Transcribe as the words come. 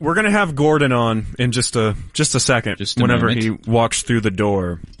we're going to have Gordon on in just a second, whenever he walks through the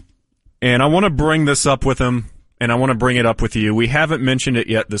door. And I want to bring this up with him, and I want to bring it up with you. We haven't mentioned it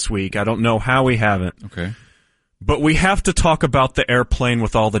yet this week. I don't know how we haven't. Okay. But we have to talk about the airplane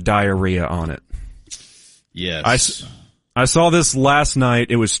with all the diarrhea on it. Yes. I saw this last night.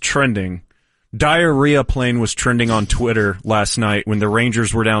 It was trending. Diarrhea Plane was trending on Twitter last night when the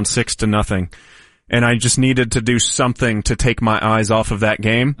Rangers were down 6-0. And I just needed to do something to take my eyes off of that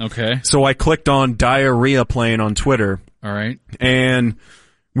game. Okay. So I clicked on Diarrhea Plane on Twitter. All right. And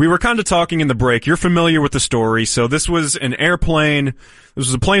we were kind of talking in the break. You're familiar with the story. So this was an airplane. This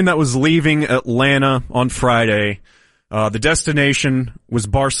was a plane that was leaving Atlanta on Friday. The destination was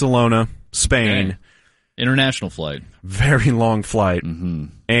Barcelona, Spain. Okay. International flight. Very long flight. Mm-hmm.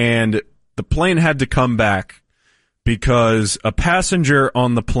 And the plane had to come back because a passenger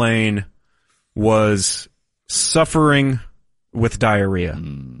on the plane was suffering with diarrhea.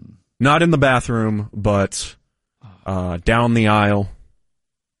 Not in the bathroom, but down the aisle.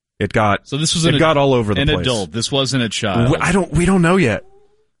 It got got all over the place. An adult. This wasn't a child. We don't know yet.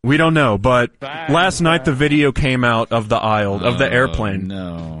 We don't know, but last night the video came out of the aisle of the airplane.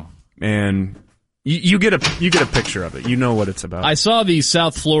 No. And you get a picture of it. You know what it's about. I saw the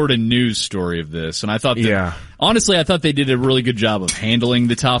South Florida news story of this, and I thought honestly, I thought they did a really good job of handling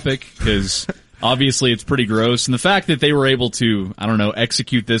the topic, because obviously it's pretty gross. And the fact that they were able to,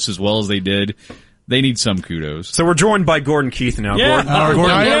 execute this as well as they did, they need some kudos. So we're joined by Gordon Keith now. Yeah. Gordon,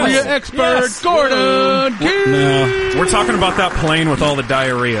 diarrhea expert, Gordon Keith. No. We're talking about that plane with all the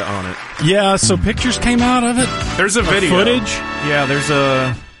diarrhea on it. Yeah, so pictures came out of it? There's a video. Footage? Yeah,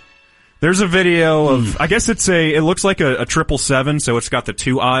 there's a video of, I guess it looks like a 777, so it's got the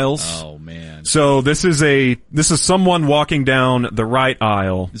two aisles. Oh man. So this is someone walking down the right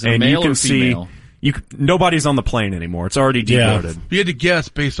aisle, and you can see nobody's on the plane anymore. It's already deboarded. You had to guess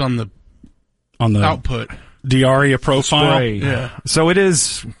based on the output. Diarrhea profile. Spray. Yeah. So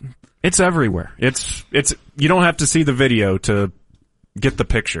it's everywhere. It's you don't have to see the video to get the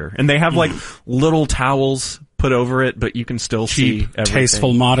picture. And they have like little towels put over it, but you can still see everything.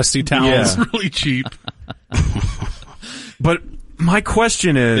 Tasteful modesty towels. Yeah. Really cheap. But my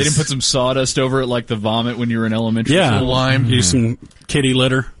question is, they didn't put some sawdust over it like the vomit when you were in elementary school? Lime. Use some kitty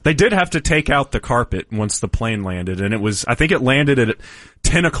litter. They did have to take out the carpet once the plane landed, and I think it landed at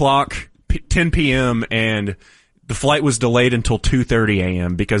 10 p.m. and the flight was delayed until 2:30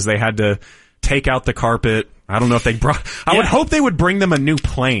 a.m. because they had to take out the carpet. I don't know if they brought... I would hope they would bring them a new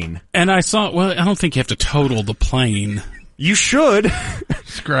plane. And I don't think you have to total the plane. You should.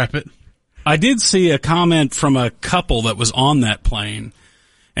 Scrap it. I did see a comment from a couple that was on that plane,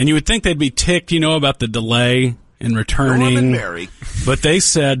 and you would think they'd be ticked, about the delay in returning. But they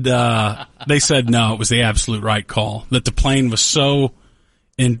said no, it was the absolute right call. That the plane was so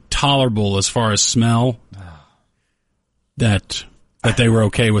intolerable as far as smell that they were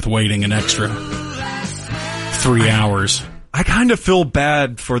okay with waiting an extra 3 hours. I kind of feel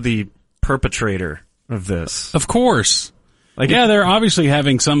bad for the perpetrator of this. Of course. They're obviously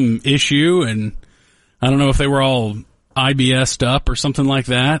having some issue, and I don't know if they were all IBS'd up or something like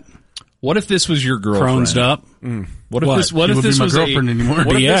that. What if this was your girlfriend? Crohned up. What if this was girlfriend anymore?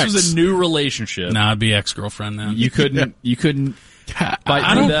 What if this was a new relationship? Nah, I'd be ex-girlfriend then. You couldn't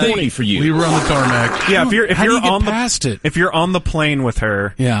I don't think for you. We were on the tarmac. Yeah, if you're on the plane with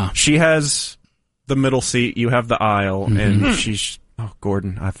her, she has the middle seat, you have the aisle, and she's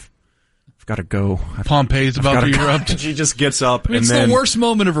Gordon, I've got to go. Pompeii's about to erupt. She just gets up, it's the worst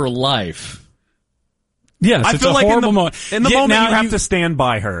moment of her life. Yes, I it's feel a like horrible moment. In the moment, you have to stand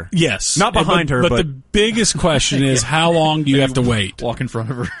by her. Yes, not behind her. But the biggest question is, how long do you have to wait? Walk in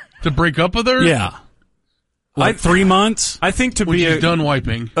front of her to break up with her? Yeah. 3 months? I think to be done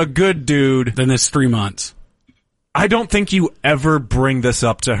wiping a good dude, then it's 3 months. I don't think you ever bring this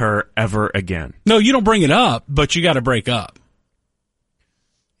up to her ever again. No, you don't bring it up, but you got to break up.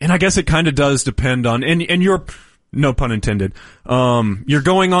 And I guess it kind of does depend on, and you're, no pun intended, you're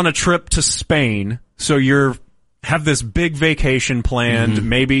going on a trip to Spain, so have this big vacation planned.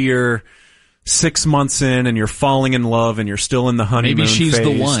 Maybe you're 6 months in and you're falling in love and you're still in the honeymoon phase. Maybe she's phase.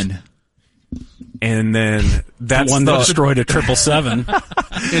 the one. And then that's the one that destroyed a 777.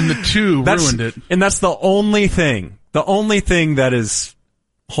 And the two ruined it. And that's the only thing that is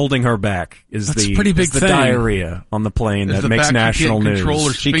holding her back is a pretty big the thing. Diarrhea on the plane that makes national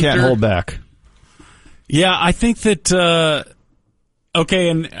news. She can't hold back. Yeah, I think that, okay,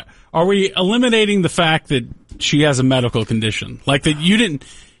 and are we eliminating the fact that she has a medical condition? Like that you didn't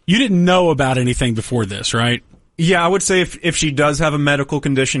know about anything before this, right? Yeah, I would say if she does have a medical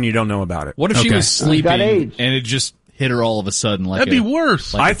condition, you don't know about it. What if she was sleeping and it just hit her all of a sudden like that'd be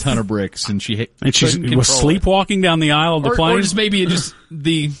worse. Like a ton of bricks, and she was sleepwalking down the aisle of the plane. Or just maybe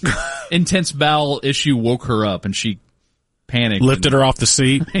the intense bowel issue woke her up, and she panicked, lifted her off the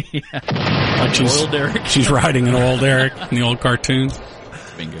seat. Like she's riding an oil derrick in the old cartoons.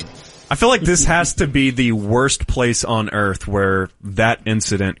 Bingo. I feel like this has to be the worst place on earth where that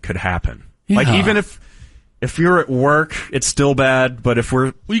incident could happen. Yeah. Like, even if you're at work, it's still bad, but if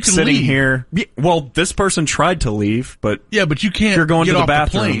we're sitting here... Well, this person tried to leave, but... Yeah, but you can't if you're going get to the off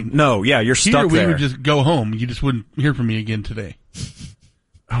bathroom. The plane. No, yeah, you're stuck there. We would just go home. You just wouldn't hear from me again today.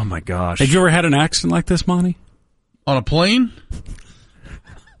 Oh, my gosh. Have you ever had an accident like this, Monty? On a plane?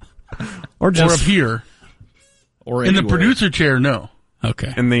 Or up here? Or in the producer chair, no.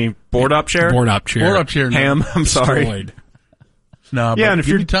 Okay. In the board-up chair? Board-up chair. Board-up chair, no. Ham, I'm sorry. Destroyed. No, yeah, and if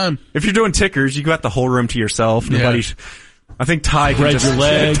you're doing tickers, you got the whole room to yourself. Nobody. I think Ty can just your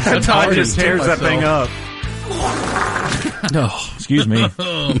legs. Ty just tears that thing up. No, excuse me.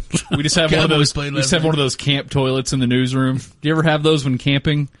 We just have one of those. We just have one of those camp toilets in the newsroom. Do you ever have those when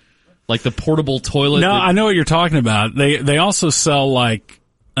camping? Like the portable toilet? No, I know what you're talking about. They also sell like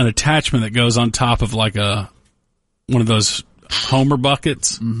an attachment that goes on top of like one of those Homer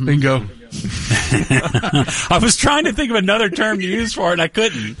buckets. Mm-hmm. Bingo. I was trying to think of another term to use for it, and I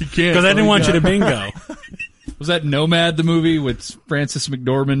couldn't. Because I didn't want you to bingo. Was that Nomad, the movie with Frances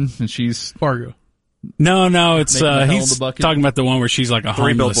McDormand, and she's Fargo? No, it's he's talking about the one where she's like a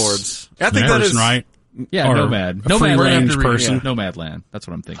Three homeless billboards. I think that is right. Yeah, or Nomad. A free range person. Yeah. Nomadland. That's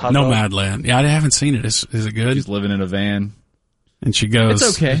what I'm thinking. Nomadland. Yeah, I haven't seen it. Is it good? She's living in a van. And she goes...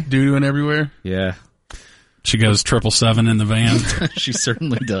 It's okay. Doo-dooing everywhere? Yeah. She goes 777 in the van. She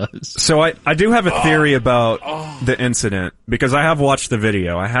certainly does. So I do have a theory about the incident, because I have watched the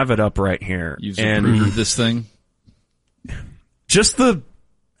video. I have it up right here. You've approved this thing? Just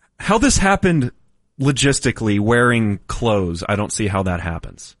how this happened logistically, wearing clothes, I don't see how that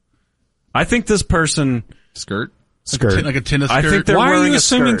happens. I think this person... Skirt? Like a tennis skirt? I think they're Why wearing are you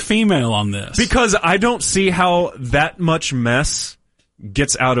assuming skirt. female on this? Because I don't see how that much mess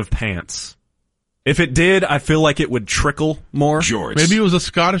gets out of pants. If it did, I feel like it would trickle more. Maybe it was a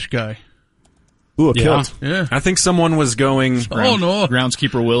Scottish guy. Ooh, a kilt. Yeah. I think someone was going no.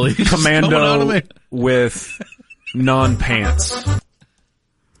 Groundskeeper Willie. commando with non-pants.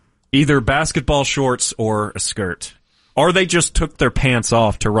 Either basketball shorts or a skirt. Or they just took their pants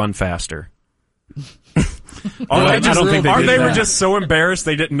off to run faster. I don't think they were just so embarrassed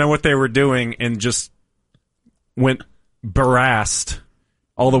they didn't know what they were doing and just went harassed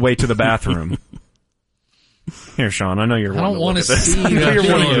all the way to the bathroom. Here, Sean, I know you're I don't want to see I know that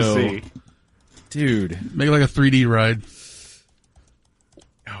you're wanting to video. see. Dude. Make it like a 3D ride.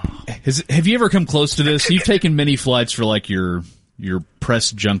 Have you ever come close to this? You've taken many flights for like your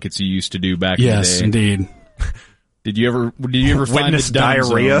press junkets you used to do back in the day. Yes, indeed. Did you ever find witness the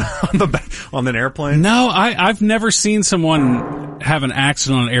diarrhea on an airplane? No, I've never seen someone have an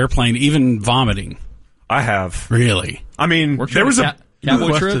accident on an airplane, even vomiting. I have. Really? I mean, there was a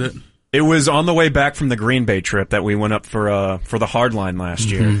cowboy trip. It was on the way back from the Green Bay trip that we went up for the Hardline last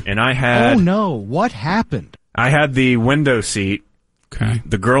year, and I had. Oh no! What happened? I had the window seat. Okay.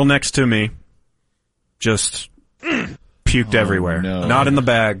 The girl next to me just puked everywhere. No. Not in the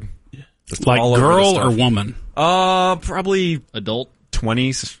bag. Just Like all over girl the or stuff. woman? Probably adult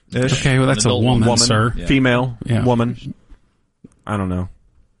 20s-ish. Okay, well that's a woman, sir. Yeah. Female. Yeah. Woman. I don't know.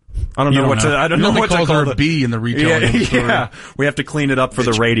 I don't know what to call call her a B in the retail industry. Yeah, we have to clean it up for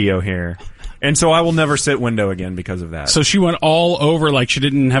the radio here. And so I will never sit window again because of that. So she went all over, like she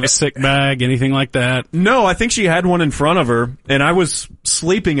didn't have a sick bag, anything like that? No, I think she had one in front of her, and I was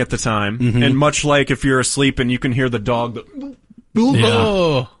sleeping at the time, and much like if you're asleep and you can hear the dog,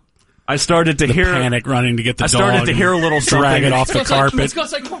 Oh. I started to hear panic running to get the dog. I started to hear a little something. Drag it off the carpet. Let's go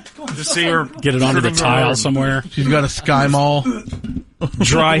outside. Come on. To see her Get it under the tile somewhere. She's got a Sky Mall.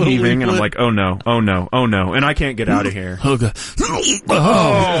 dry heaving, and I'm like, oh no, and I can't get out of here. Oh, God.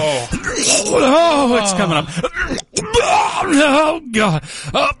 Oh, it's coming up. Oh, God.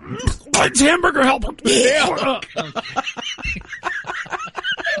 It's hamburger helper.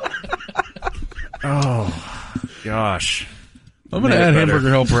 Oh, gosh. I'm going to add hamburger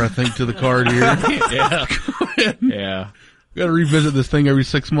helper, I think, to the card here. Yeah. Got to revisit this thing every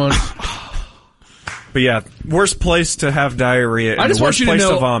 6 months. But yeah, worst place to have diarrhea and I just worst want you to place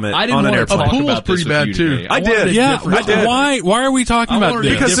know, to vomit I didn't on an want to airplane. talk A pool's about this pretty bad, with you too. today. I did. wanted a Yeah, different topic. why are we talking about wanted a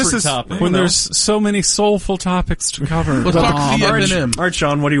this? Because this different is topic. When there's so many soulful topics to cover. Let's talk All CFNM. right,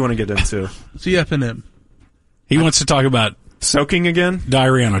 Sean, what do you want to get into? CFNM. He wants to talk about Soaking again?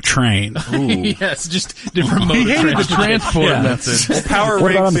 Diarrhea on a train. Yes, just different mode. He of hated the transportation. transport method. Power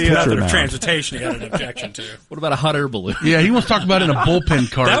What about rings on the the picture method now? of Transportation he had an objection to. What about a hot air balloon? Yeah, he wants to talk about it in a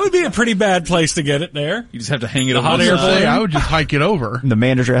bullpen cart. That would be a pretty bad place to get it there. You just have to hang it on hot the air side. balloon? I would just hike it over. The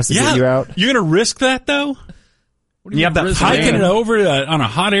manager has to get you out. You're going to risk that, though? What do you have that risk Hiking that? it over on a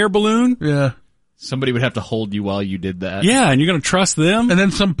hot air balloon? Yeah. Somebody would have to hold you while you did that. Yeah, and you're going to trust them? And then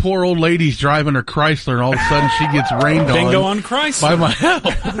some poor old lady's driving her Chrysler, and all of a sudden she gets rained Bingo on on Chrysler. by my help.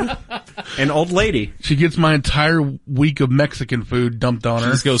 An old lady. She gets my entire week of Mexican food dumped on her.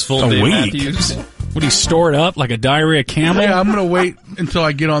 This goes full A Dave week? Matthews. Would he store it up like a diarrhea camel? Yeah, I'm going to wait until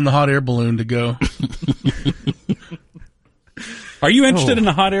I get on the hot air balloon to go. Are you interested in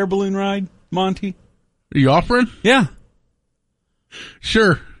a hot air balloon ride, Monty? Are you offering? Yeah.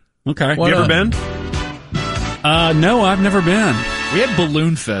 Sure. Okay. Why You ever not? been? No, I've never been. We had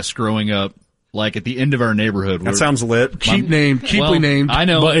Balloon Fest growing up, like at the end of our neighborhood. That sounds lit. Cheaply named. I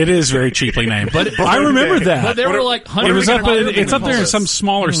know. But it is very cheaply named. But I remember that. But there were like It hundreds was up. of hot air It's up there in balloons. some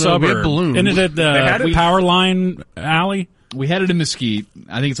smaller We had suburb. balloons. Isn't it at had the it? Power Line Alley? We had it in Mesquite.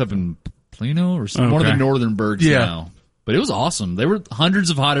 I think it's up in Plano or some, one of the Okay. northern burgs Yeah. now. But it was awesome. There were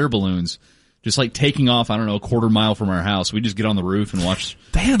hundreds of hot air balloons just like taking off, I don't know, a quarter mile from our house. We just get on the roof and watch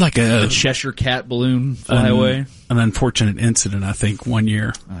They had like the a Cheshire Cat balloon fly away. an unfortunate incident, I think, one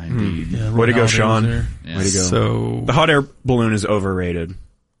year. Indeed. Way to go, Sean. Yeah. Way to go. So, The hot air balloon is overrated.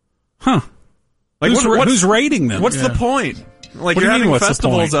 huh? Like, Who's rating them? What's the point? Like, What do you're you mean, having what's the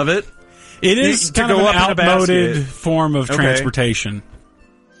festivals point? of it. It is to kind go of an up in a outmoded basket. form of Okay. transportation.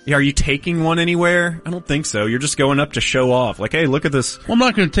 Yeah, are you taking one anywhere? I don't think so. You're just going up to show off. Like, hey, look at this Well, I'm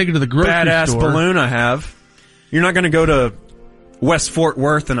not going to take it to the grocery badass store. balloon I have. You're not going to go to West Fort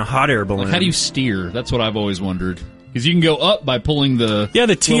Worth in a hot air balloon. Like, how do you steer? That's what I've always wondered. Because you can go up by pulling the Yeah,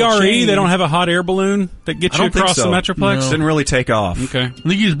 the little TRE, chain. they don't have a hot air balloon that gets I you don't think across so. the Metroplex? Didn't really take off. Okay. I think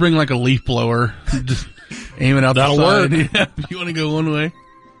you just bring like a leaf blower. Just aim it out That'll the side. work. Yeah, if you want to go one way.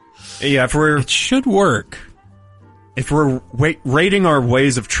 Yeah, It should work. if we're rating our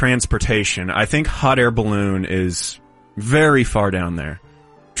ways of transportation, I think hot air balloon is very far down there.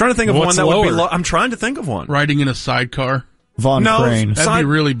 I'm trying to think of What's one that would be lower? I'm trying to think of one. Riding in a sidecar. Von No, Crane. That'd Side- be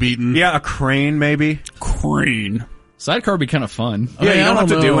really beaten. Yeah, a crane maybe. Crane. Sidecar would be kind of fun. Yeah, you I don't have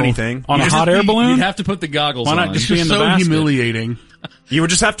to don't do know. anything. On You a just- hot air You'd balloon? have to put the goggles Why not on. just It's be in the so basket? humiliating. You would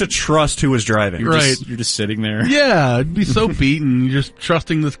just have to trust who was driving. You're Right. just, you're just sitting there. Yeah, it'd be so beaten. You're just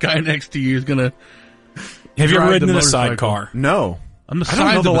trusting this guy next to you is going to Have you ever drive ridden the in a motorcycle. sidecar? No. on the I side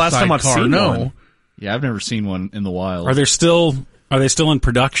don't know of the a last time I've sidecar. seen No. one. Yeah, I've never seen one in the wild. Are they still in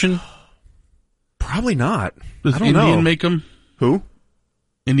production? Probably not. Does I don't Indian know. make them? Who?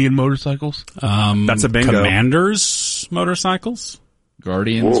 Indian motorcycles? That's a bingo. Commanders motorcycles?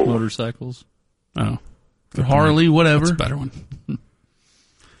 Guardians motorcycles. Oh, Harley, whatever. that's a better one.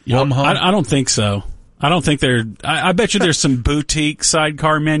 Yamaha. I don't think so. I don't think I bet you there's some boutique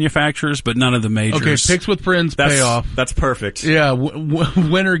sidecar manufacturers, but none of the majors. Okay, picks with friends pay off. That's perfect. Yeah,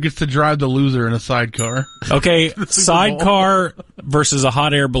 winner gets to drive the loser in a sidecar. Okay, sidecar versus a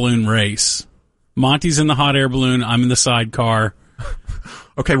hot air balloon race. Monty's in the hot air balloon. I'm in the sidecar.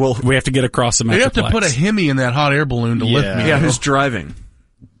 Okay, well, We have to get across the Metroplex. You have to put a Hemi in that hot air balloon to lift me. yeah, who's driving?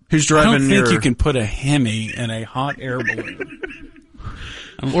 Who's I driving don't think your... you can put a Hemi in a hot air balloon.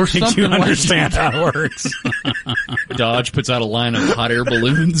 Or I think something you like understand how it works. Dodge puts out a line of hot air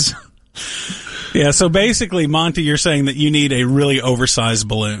balloons. Yeah, so basically, Monty, you're saying that you need a really oversized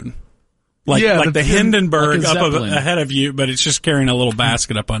balloon. Like Yeah, the that's Hindenburg like a up Zeppelin. ahead of you, but it's just carrying a little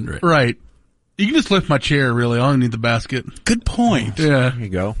basket up under it. Right. You can just lift my chair, really. I don't need the basket. Good point. Yeah. There you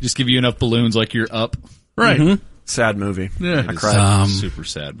go. Just give you enough balloons like you're up. Right. Sad movie. Yeah. I It's cried. a super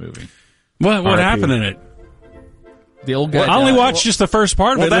sad movie. What RIP. happened in it? The old guy. I only died. watched just the first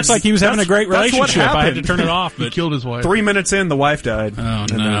part of Well, it. It looks like he was having a great that's what relationship. I had to happened. turn it off, He but killed his wife. 3 minutes in, the wife died. oh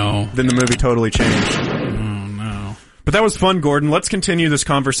And no. Then the movie totally changed. No. But that was fun, Gordon. Let's continue this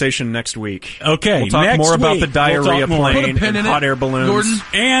conversation next week. Okay, We'll talk next more about week, the diarrhea we'll talk more. Put a plane pin and in it, hot air balloons. Gordon.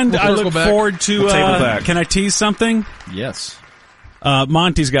 And We'll I circle look back. forward to, We'll table back. can I tease something? Yes.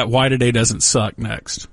 Monty's got Why Today Doesn't Suck next.